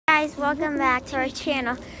guys, welcome back to our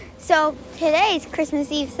channel. So today is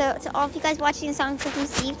Christmas Eve, so to all of you guys watching this on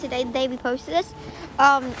Christmas Eve, today the day we posted this,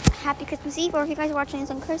 happy Christmas Eve, or if you guys are watching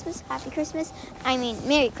this on Christmas, happy Christmas,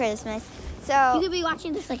 Merry Christmas. So you could be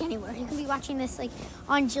watching this like anywhere. You could be watching this like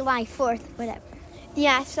on July 4th, whatever.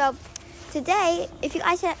 Yeah, so today, if you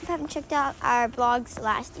guys haven't checked out our blogs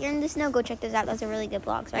last year in the snow, go check those out. Those are really good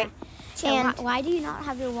blogs, right? Yeah. So why do you not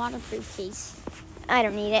have your waterproof case? I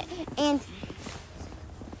don't need it.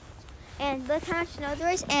 And look how much snow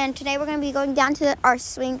there is. And today we're going to be going down to our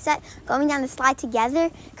swing set, going down the slide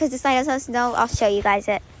together, because the slide has no snow. I'll show you guys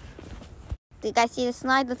it. Do you guys see the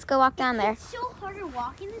slide? Let's go walk down there. It's so hard to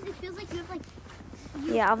walk in this. It feels like you have like...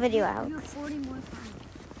 Yeah, I'll video out. You have 40 more times.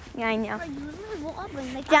 Yeah, I know. Like, you literally roll up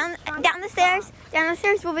and, like, down the stairs. Down the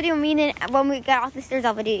stairs, we'll video me, and when we get off the stairs,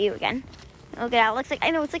 I'll video you again. Look at that. It looks like,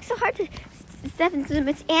 I know, it's like so hard to step into the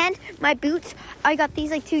boots. And my boots, I got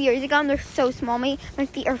these like 2 years ago, and they're so small. My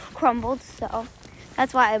feet are crumbled, so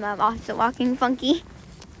that's why I'm also walking funky.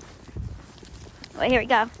 Wait, here we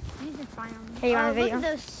go. You need to try them. Here, you want a video? Look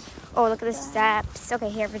at those. Oh, look at the steps. Okay,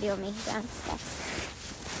 here, video me down the steps.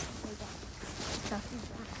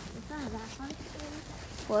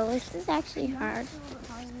 Well, this is actually hard.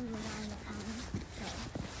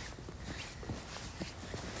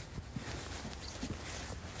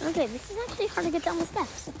 Okay, this is actually hard to get down the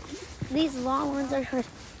steps. These long ones are hard.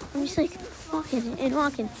 I'm just like walking and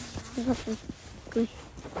walking and walking.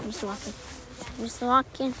 I'm just walking. I'm just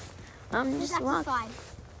walking. I'm just walking.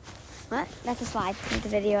 What? That's a slide. I need to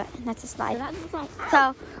video it. That's a slide. So,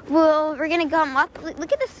 So, we're gonna go up.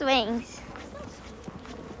 Look at the swings.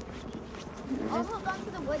 I'll hold on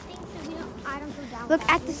to the wood thing so I don't go down. Look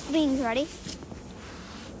at the swings. Ready?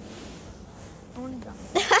 I want to go.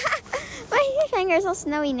 My finger's all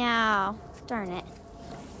snowy now. Darn it.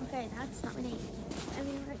 Okay, that's not my name. I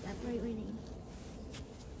mean, that's my name.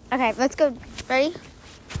 Okay, let's go. Ready?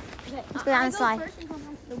 Okay, Let's go down the slide. I go first and hold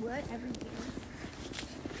on to the wood every year.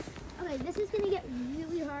 Okay, this is gonna get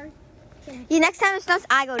really hard. Okay. Yeah, next time it snows,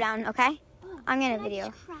 I go down. Okay? Oh, I'm gonna I video.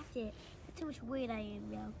 just cracked it. That's how much weight I am,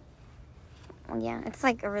 yo. Well, yeah, it's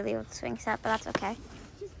like a really old swing set, but that's okay.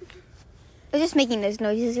 We're just making those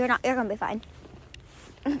noises. You're gonna be fine.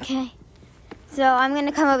 Okay. So I'm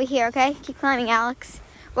gonna come over here. Okay? Keep climbing, Alex.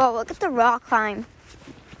 Whoa! Look at the rock climb.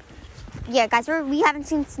 Yeah, guys, we haven't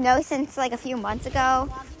seen snow since like a few months ago.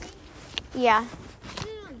 Yeah. No,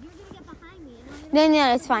 you're gonna get behind me.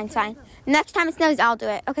 No, it's fine, it's fine. Next time it snows, I'll do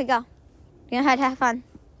it. Okay, go. Go ahead, have fun.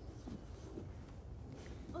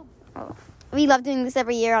 Oh. We love doing this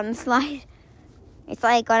every year on the slide. It's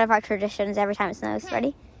like one of our traditions every time it snows. Okay.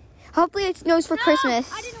 Ready? Hopefully it snows for Christmas.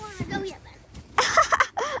 I didn't want to go yet then.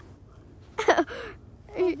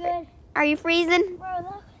 Good. Are you freezing?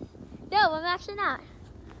 No, I'm actually not.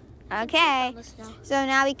 Okay. So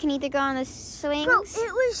now we can either go on the swings. Bro,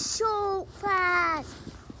 it was so fast.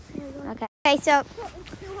 Okay. Okay, so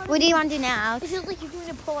what do you want to do now? It feels like you're doing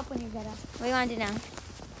a pull-up when you get up. What do you want to do now?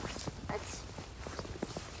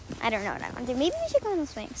 I don't know what I want to do. Maybe we should go on the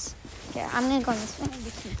swings. Okay, I'm going to go on this one.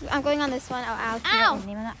 I'm going on this one. Oh, Alex. Ow!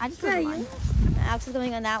 I just did one. Alex is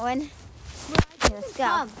going on that one. Okay, let's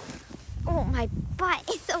go. Oh, my butt.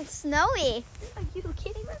 It's so snowy. Are you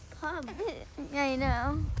kidding me? Pump. Yeah, I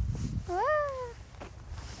know.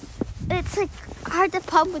 It's like hard to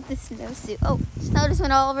pump with the snowsuit. Oh, snow just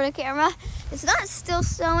went all over the camera. It's not still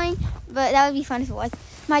snowing, but that would be fun if it was.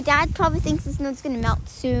 My dad probably thinks the snow's gonna melt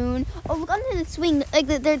soon. Oh, look under the swing. Like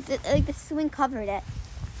the swing covered it.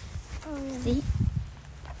 Oh, yeah. See?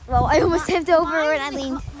 Well, I almost tipped over when I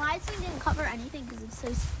leaned. My swing didn't cover anything because it's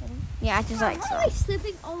so spinny. Yeah, I just like so. Why am I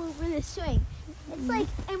slipping all over the swing? It's like,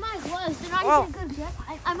 and my gloves, they're not even a good grip.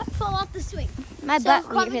 I might fall off the swing. My butt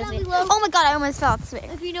feels weird. Oh my god, I almost fell off the swing.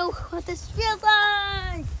 If you know what this feels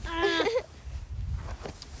like.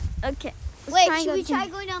 Okay. Wait, should we try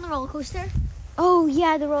going down the roller coaster? Oh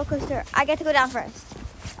yeah, the roller coaster. I get to go down first.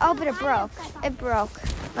 Oh, but it broke. It broke.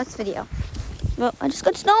 Let's video. Well, I just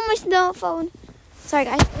got snow on my snow phone. Sorry,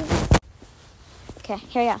 guys. Okay,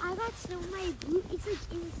 here we go. I got snow on my boot. It's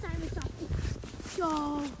like inside my sock.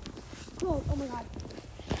 So cold. Oh my god.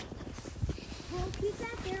 We'll keep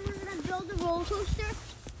that there. We're gonna build the roller coaster.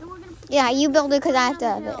 And we're gonna yeah, you build it because I have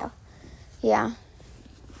to video. Yeah.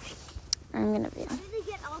 I'm gonna video. How did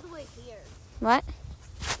they get all the way here? What?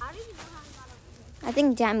 How do you know how they got over here? I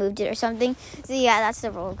think Dad moved it or something. So yeah, that's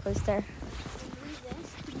the roller coaster.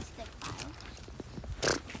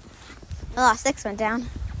 Oh, sticks went down.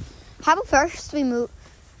 How about first we move?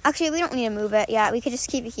 Actually, we don't need to move it. Yeah, we could just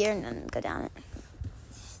keep it here and then go down it.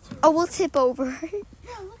 Oh, we'll tip over.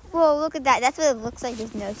 Whoa, look at that. That's what it looks like.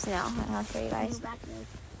 There's no snow. I'll show you guys.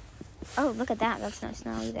 Oh, look at that. That's not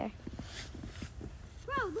snow either.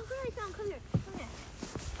 Bro, look what I found. Come here. Come here.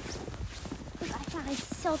 Look, I found a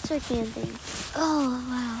seltzer can thing. Oh,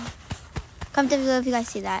 wow. Come to the if you guys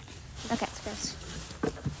see that. Okay, it's gross.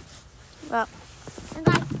 Well, And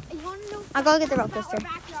guys, you want to know? I'll go get the roller coaster. Our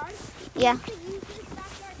backyard? Yeah. This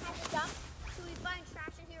backyard has a dump, so we find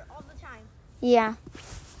trash in here all the time. Yeah.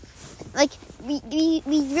 Like, we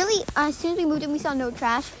really, as soon as we moved in, we saw no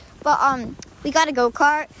trash. But, we got a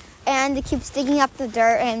go-kart, and it keeps digging up the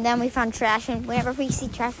dirt, and then we found trash. And whenever we see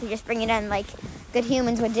trash, we just bring it in like good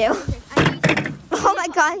humans would do. Oh, my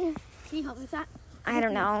God. Can you help me with that? I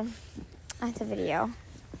don't know. That's a video.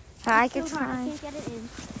 I could So hard, I try. can't get it in.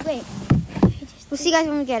 Wait. We'll see you guys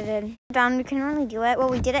when we get it in. Done. We can really do it. Well,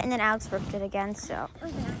 we did it, and then Alex ripped it again, so.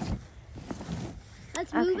 Okay.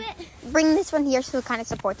 Let's move Okay. it. Bring this one here so it kind of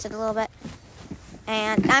supports it a little bit.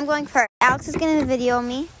 And I'm going first. Alex is going to video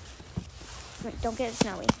me. Wait, don't get it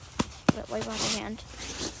snowy. Wipe off your hand.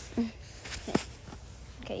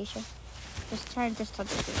 Okay, you sure? Just try to just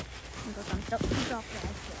touch it. Don't drop it.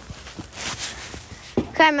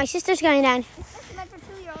 Okay, my sister's going down. That's meant for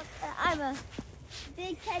 2-year-olds. I'm a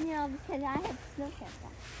big 10-year-old because I have snow caps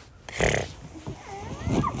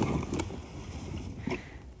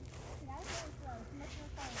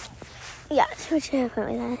Yeah, switch it up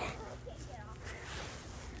like that.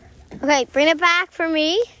 Okay, bring it back for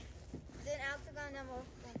me. Then Alex will go and then we'll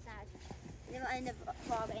go inside. Then we'll end the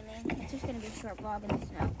vlog and then it's just going to be a short vlog in the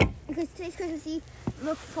snow. Because today's Christmas Eve,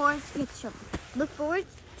 look forward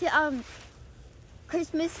to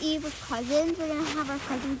Christmas Eve with cousins. We're going to have our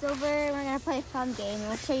cousins over and we're going to play a fun game. And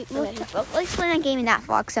we'll show you, we'll explain that game in that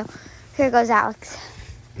vlog. So here goes Alex.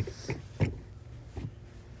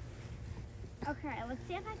 Okay, let's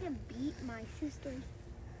see if I can beat my sisters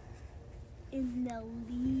in the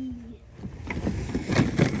league.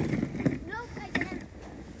 Nope, I didn't.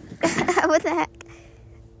 What the heck?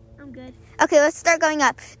 I'm good. Okay, let's start going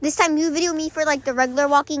up. This time you video me for like the regular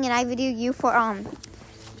walking and I video you for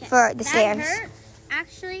the stairs. That hurt,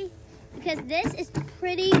 actually, because this is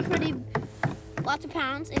pretty lots of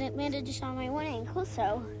pounds and it landed just on my one ankle,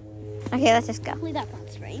 so Okay, let's just go. hopefully that won't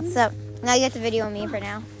sprain. So now you have to video me for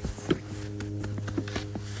now.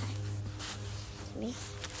 Me.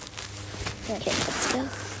 Okay, let's go.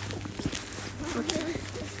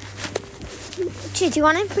 Do you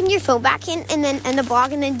want to bring your phone back in and then end the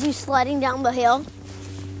vlog and then do sledding down the hill?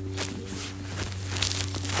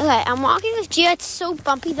 Okay, I'm walking with Gia. It's so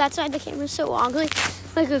bumpy. That's why the camera's so ugly.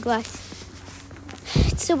 Look at glass.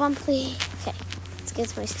 It's so bumpy. Okay, let's get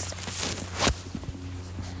to my sister.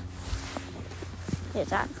 Here's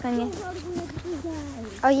that.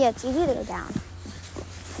 Oh yeah, it's easy to go down.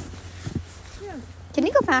 Can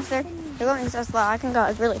you go faster? You're going so slow. I can go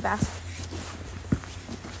like really fast.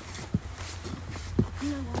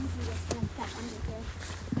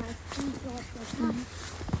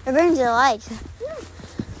 It burns your legs.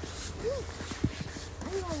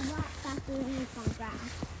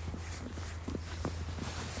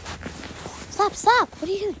 Stop! What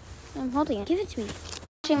are you doing? I'm holding it. Give it to me.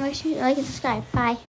 Make sure you like and subscribe. Bye.